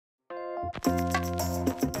Hi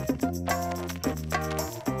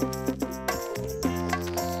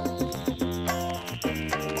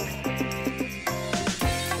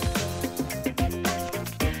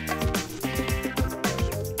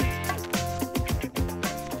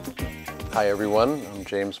everyone, I'm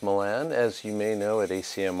James Milan. As you may know, at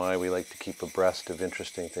ACMI we like to keep abreast of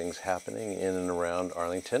interesting things happening in and around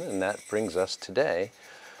Arlington, and that brings us today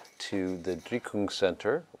to the Drikung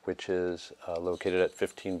Center, which is located at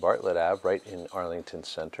 15 Bartlett Ave, right in Arlington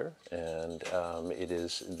Center. And it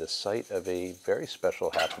is the site of a very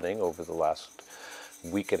special happening over the last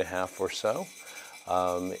week and a half or so.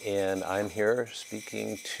 And I'm here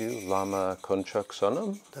speaking to Lama Konchok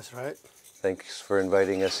Sonam. That's right. Thanks for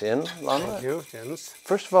inviting us in, Lama. Thank you, James.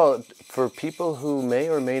 First of all, for people who may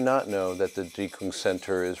or may not know that the Drikung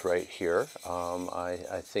Center is right here,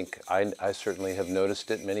 I think I certainly have noticed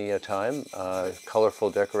it many a time, colorful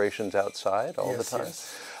decorations outside all the time.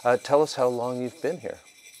 Yes. Tell us how long you've been here.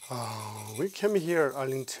 We came here at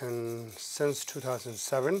Arlington since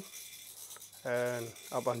 2007, and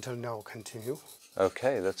up until now continue.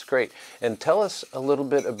 Okay, that's great. And tell us a little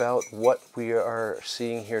bit about what we are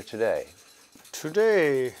seeing here today.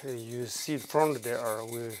 Today, you see front there,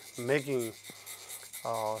 we're making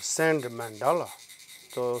Sand Mandala.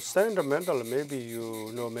 So Sand Mandala, maybe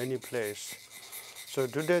you know many places. So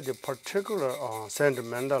today, the particular Sand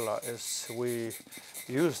Mandala is we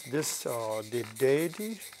use this, the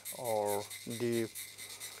deity or the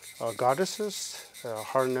goddesses,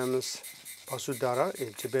 her name is Vasudhara,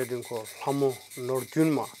 in Tibetan called Lama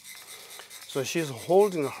Konchok. So she's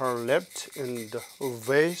holding her left in the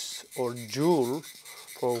vase or jewel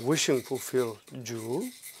for wishing fulfill jewel.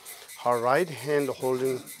 Her right hand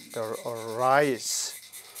holding the rice.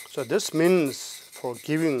 So this means for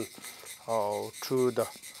giving to the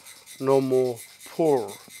no more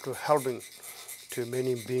poor, to helping to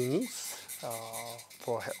many beings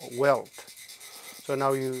for wealth. So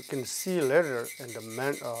now you can see later in the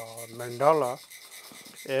mandala,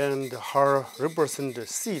 and her represent the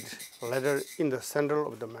seed letter in the center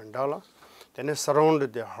of the mandala. Then it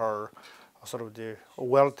surrounded her sort of the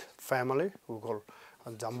wealth family, we call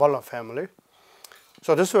Zambala family.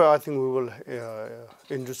 So this way I think we will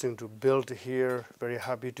interesting to build here. Very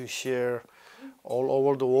happy to share all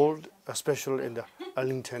over the world, especially in the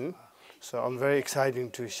Arlington. So I'm very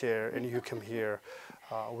excited to share, and you come here.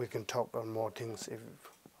 We can talk on more things, if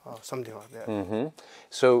something like that. Mm-hmm.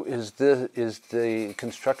 So is the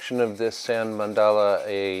construction of this Sand Mandala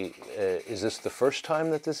is this the first time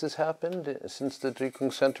that this has happened since the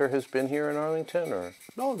Drikung Center has been here in Arlington, or?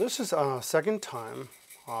 No, this is our second time.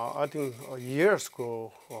 I think years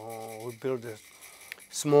ago we built a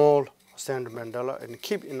small Sand Mandala and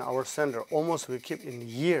keep in our center. Almost we keep in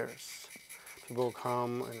years. People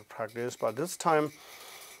come and practice, but this time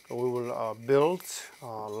we will build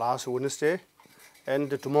last Wednesday,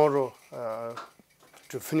 and tomorrow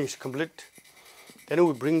to finish complete. Then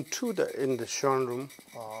we bring to in the shrine room.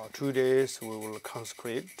 2 days we will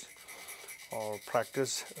consecrate or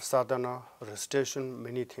practice sadhana, recitation,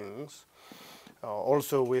 many things.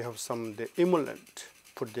 Also we have the amulet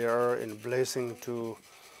put there in blessing to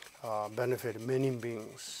benefit many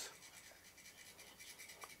beings.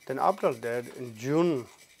 Then after that, in June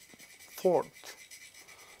 4th,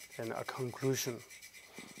 and a conclusion.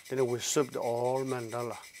 Then we swept all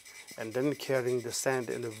mandala, and then carrying the sand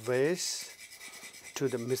in a vase to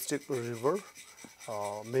the mystic river.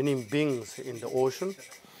 Many beings in the ocean.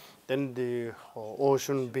 Then the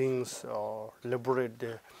ocean beings liberate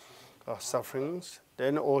the sufferings.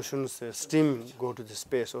 Then oceans steam go to the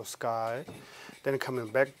space or sky. Then coming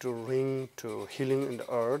back to ring to healing in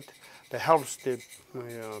the earth. That helps the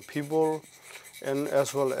people and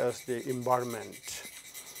as well as the environment.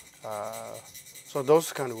 So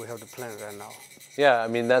those kind of we have the plan right now. Yeah, I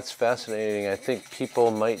mean, that's fascinating. I think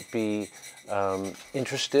people might be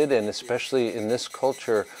interested, and especially in this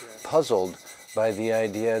culture, puzzled by the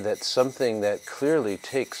idea that something that clearly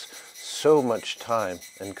takes so much time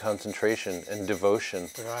and concentration and devotion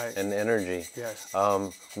and energy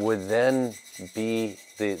would then be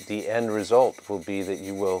the end result will be that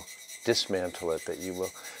you will dismantle it, that you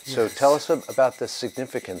will. So tell us about the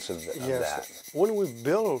significance of that. When we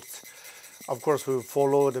built, of course, we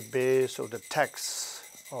follow the base of the texts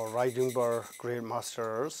or writing by great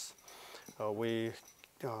masters. We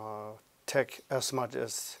take as much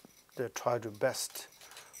as they try to best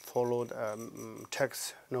follow the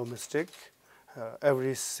text, no mistake,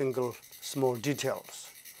 every single small details.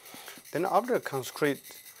 Then after consecrate,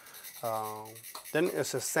 then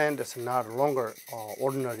it's a sand that's not longer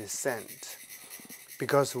ordinary sand,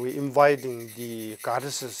 because we inviting the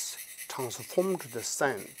goddesses transformed the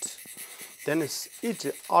sand. then each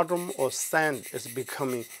atom or sand is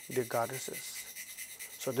becoming the goddesses.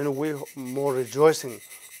 So then we're more rejoicing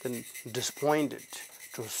than disappointed.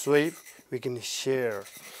 To sweep, we can share.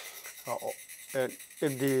 At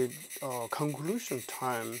the conclusion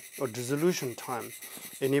time or dissolution time,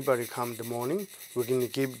 anybody come in the morning, we can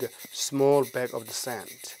give the small bag of the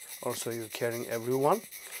sand. Also, you're carrying everyone,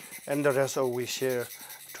 and the rest of we share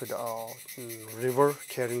to the river,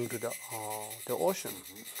 carrying to the ocean.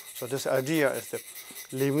 So this idea is that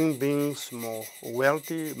living beings more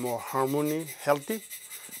wealthy, more harmony, healthy.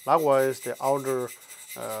 Likewise, the outer,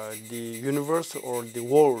 the universe or the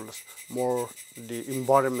world, more the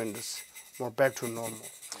environments, more back to normal.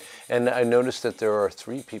 And I noticed that there are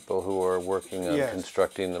 3 people who are working on Yes.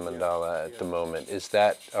 constructing the mandala at the moment. Is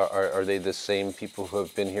that, are they the same people who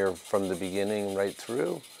have been here from the beginning right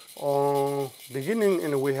through?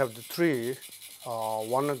 Beginning, we have the 3.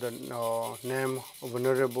 One of the name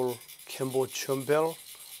Venerable Kempo Chumbel.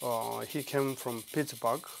 He came from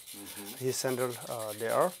Pittsburgh. He settled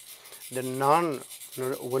there. The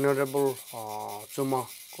non-Venerable Zuma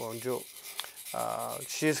Konchok.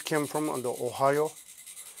 She came from Ohio.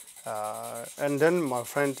 And then my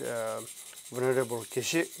friend Venerable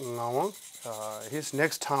Kishi Ngawang, he's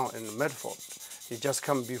next town in Medford. He just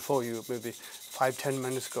come before you, maybe 5-10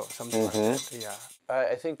 minutes ago, something like that. Yeah.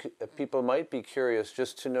 I think people might be curious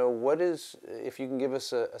just to know if you can give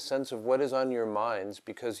us a sense of what is on your minds,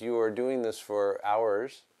 because you are doing this for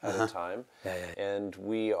hours at a time. And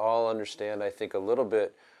we all understand, I think, a little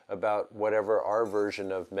bit about whatever our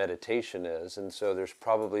version of meditation is. And so there's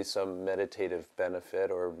probably some meditative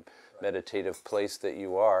benefit or meditative place that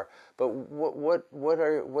you are. But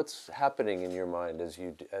what's happening in your mind as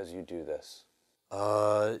you do this?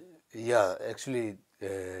 Yeah, actually,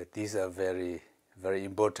 these are very, very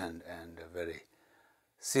important and very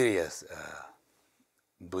serious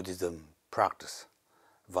Buddhism practice,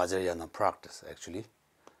 Vajrayana practice, actually.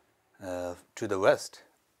 To the West,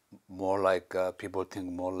 more like people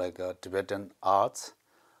think more like a Tibetan arts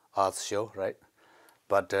show, right?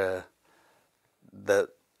 But the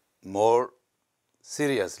more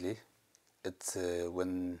seriously, it's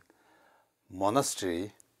when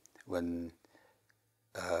monastery, when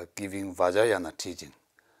giving Vajrayana teaching,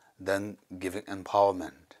 then giving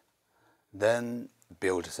empowerment, then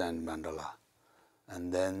build Sand Mandala.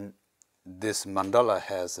 And then this mandala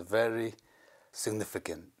has very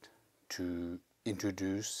significant to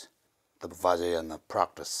introduce the Vajrayana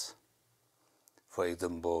practice. For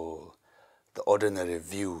example, the ordinary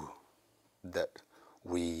view that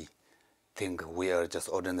we think we are just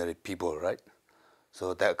ordinary people, right?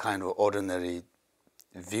 So that kind of ordinary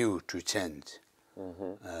view to change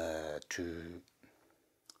to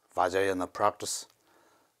Vajrayana practice.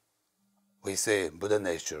 We say Buddha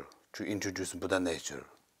nature, to introduce Buddha nature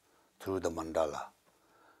through the mandala.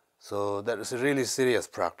 So that is a really serious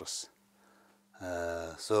practice.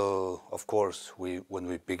 So of course, when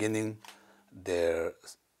we beginning their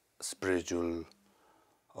spiritual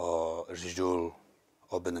or ritual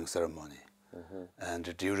opening ceremony,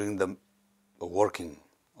 and during the working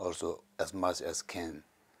also as much as can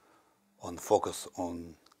on focus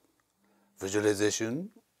on visualization,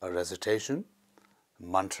 recitation,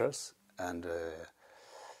 mantras, and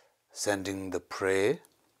sending the prayer,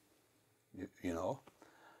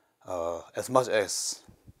 as much as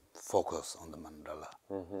focus on the mandala.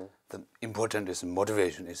 The important is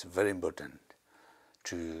motivation is very important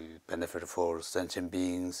to benefit for sentient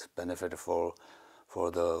beings, benefit for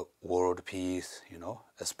the world peace,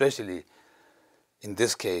 especially in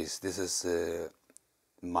this case, this is a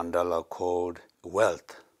mandala called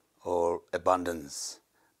wealth or abundance,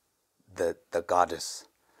 the goddess.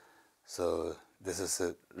 So this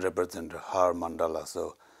is represent her mandala.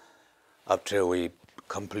 So after we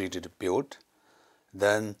completed build,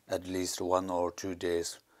 then at least 1 or 2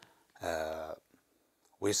 days,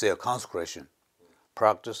 we say a consecration,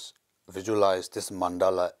 practice, visualize this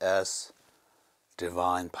mandala as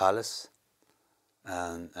divine palace,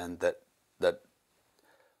 and that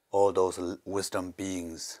all those wisdom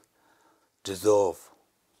beings absorb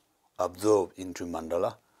into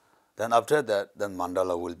mandala. Then after that, then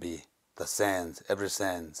mandala will be the sands, every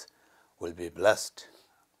sands will be blessed,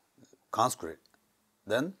 consecrate.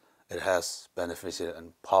 Then it has beneficial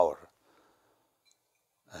and power.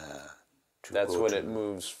 That's when it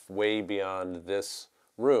moves way beyond this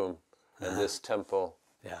room and this temple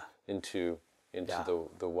into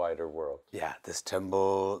the wider world. Yeah, this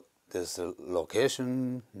temple, this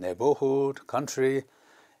location, neighborhood, country.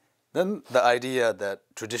 Then the idea that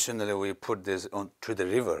traditionally we put this on to the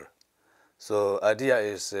river. So idea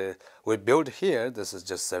is we build here, this is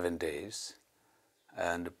just 7 days,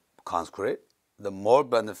 and consecrate, the more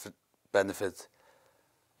benefits.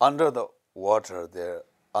 Under the water, there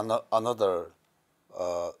another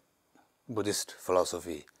Buddhist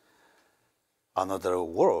philosophy, another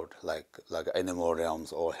world like animal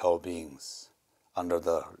realms or hell beings under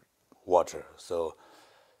the water. So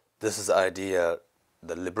this is the idea,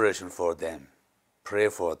 the liberation for them, pray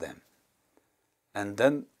for them, and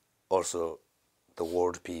then also the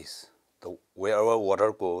world peace. Wherever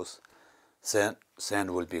water goes,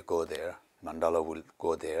 sand will go there, mandala will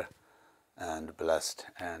go there, and blessed.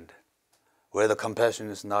 And where the compassion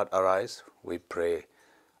is not arise, we pray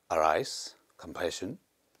arise, compassion.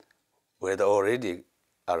 Where the already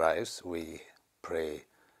arrives, we pray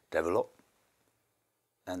develop.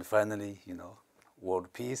 And finally,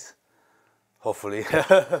 world peace. Hopefully,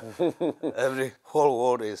 every whole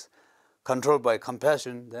world is controlled by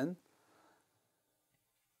compassion. Then,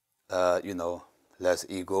 less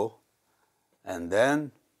ego, and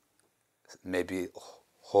then maybe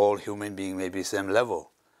whole human being may be same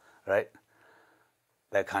level, right?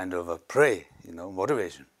 That kind of a pray,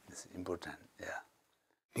 motivation is important. Yeah.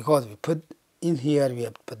 Because we put in here, we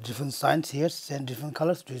have put different signs here, same different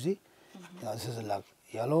colors. Do you see? This is like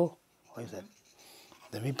yellow. What is that?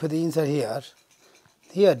 Then we put it inside here.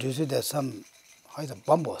 Here, do you see there's some, how is it,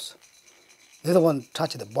 bambos? The other one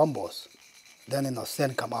touch the bambos, then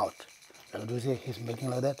sand come out. Like, do you see he's making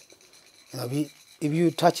like that? If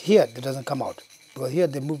you touch here, it doesn't come out. Because here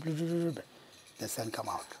they move, the sand come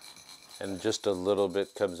out. And just a little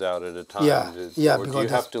bit comes out at a time. Yeah, or do you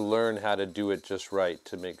have to learn how to do it just right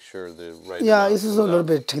to make sure the right? Yeah, this is a little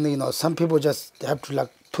bit technique. Some people just have to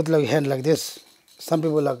put hand like this. Some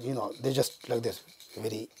people they just like this.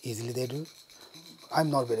 Very easily they do.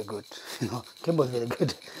 I'm not very good. Kimbo's very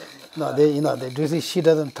good. They do you see she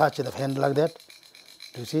doesn't touch the hand like that.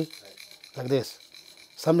 Do you see? Like this.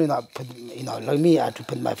 Some like me, I have to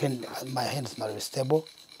put my hand is not very stable.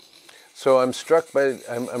 So I'm struck by,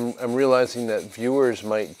 I'm realizing that viewers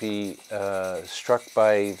might be struck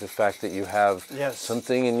by the fact that you have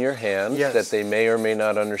something in your hand that they may or may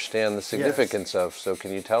not understand the significance of. So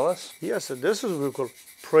can you tell us? Yes, this is what we call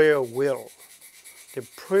prayer will. The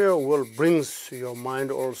prayer will brings your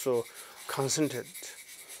mind also concentrated.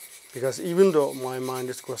 Because even though my mind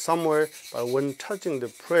is go somewhere, but when touching the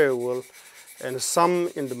prayer will, and some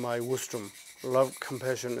in my wisdom, love,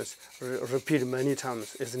 compassion is repeated many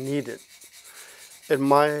times, is needed. And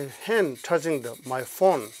my hand touching my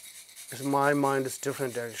phone, is my mind is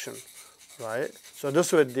different direction, right? So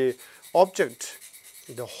this way the object,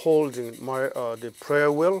 the holding the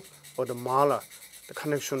prayer will or the mala, the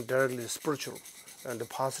connection directly spiritual and the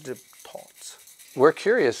positive thoughts. We're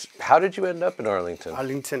curious, how did you end up in Arlington?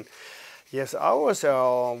 Arlington. Yes, I was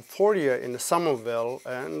 4 years in Somerville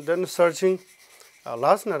and then searching.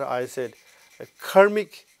 Last night I said, a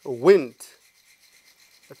karmic wind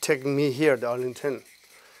taking me here to Arlington.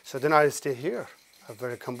 So then I stay here. I'm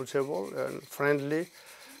very comfortable and friendly.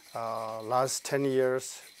 Last 10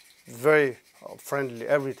 years, very friendly,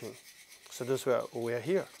 everything. So that's why we are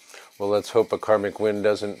here. Well, let's hope a karmic wind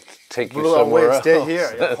doesn't take you Blew somewhere away, else. stay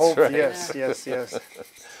here. That's hope, right. Yes.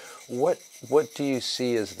 What do you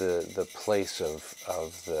see as the place of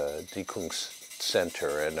the Drikung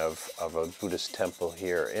Center and of a Buddhist temple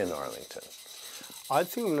here in Arlington? I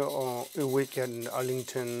think we can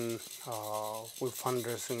Arlington with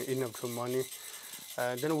fundraising enough money,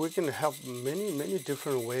 then we can help many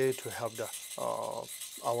different ways to help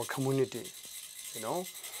our community,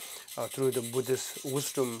 through the Buddhist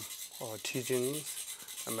wisdom teachings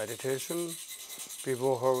and meditation.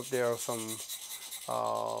 People who there are some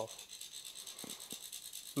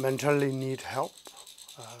mentally need help,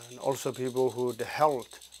 and also people who the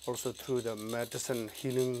health, also through the medicine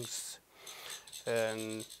healings,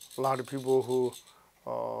 and a lot of people who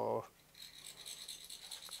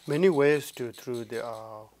many ways through the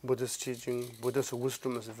Buddhist teaching. Buddhist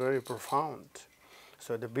wisdom is very profound.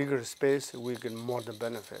 So the bigger space, we get more the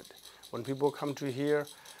benefit. When people come to here,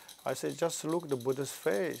 I say just look the Buddha's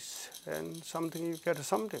face, and something you get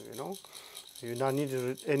something, You not need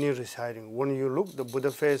any reciting. When you look the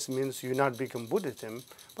Buddha face means you not become Buddhism,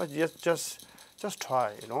 but just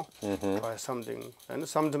try, try something. And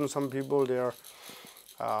sometimes some people they are,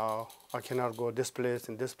 I cannot go this place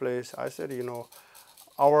and this place. I said,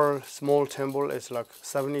 our small temple is like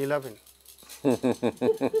 7-Eleven.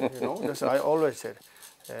 That's what I always said.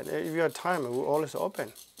 And if you have time, we always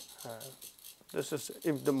open. This is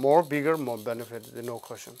if the more bigger, more benefit. There's no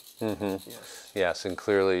question. Mm-hmm. Yes, and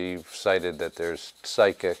clearly you've cited that there's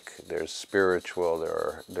psychic, there's spiritual,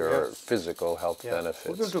 there are physical health benefits.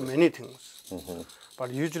 We can do many things,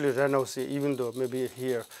 but usually right now, see, even though maybe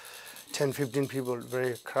here, 10, 15 people,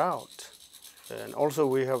 very crowd. And also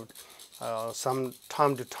we have some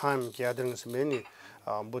time to time gatherings, many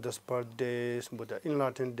Buddha's birthdays, Buddha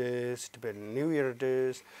Enlightenment days, Tibetan New Year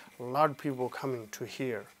days, a lot of people coming to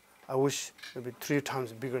here. I wish maybe 3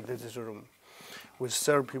 times bigger than this room. We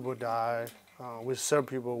serve people die, we serve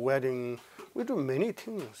people wedding, we do many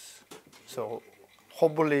things. So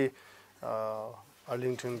hopefully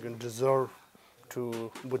Arlington can deserve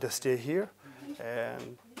to Buddha stay here,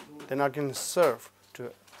 and then I can serve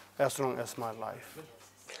to as long as my life.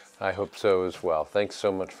 I hope so as well. Thanks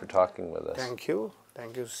so much for talking with us. Thank you.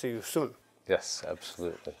 Thank you. See you soon. Yes,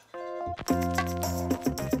 absolutely.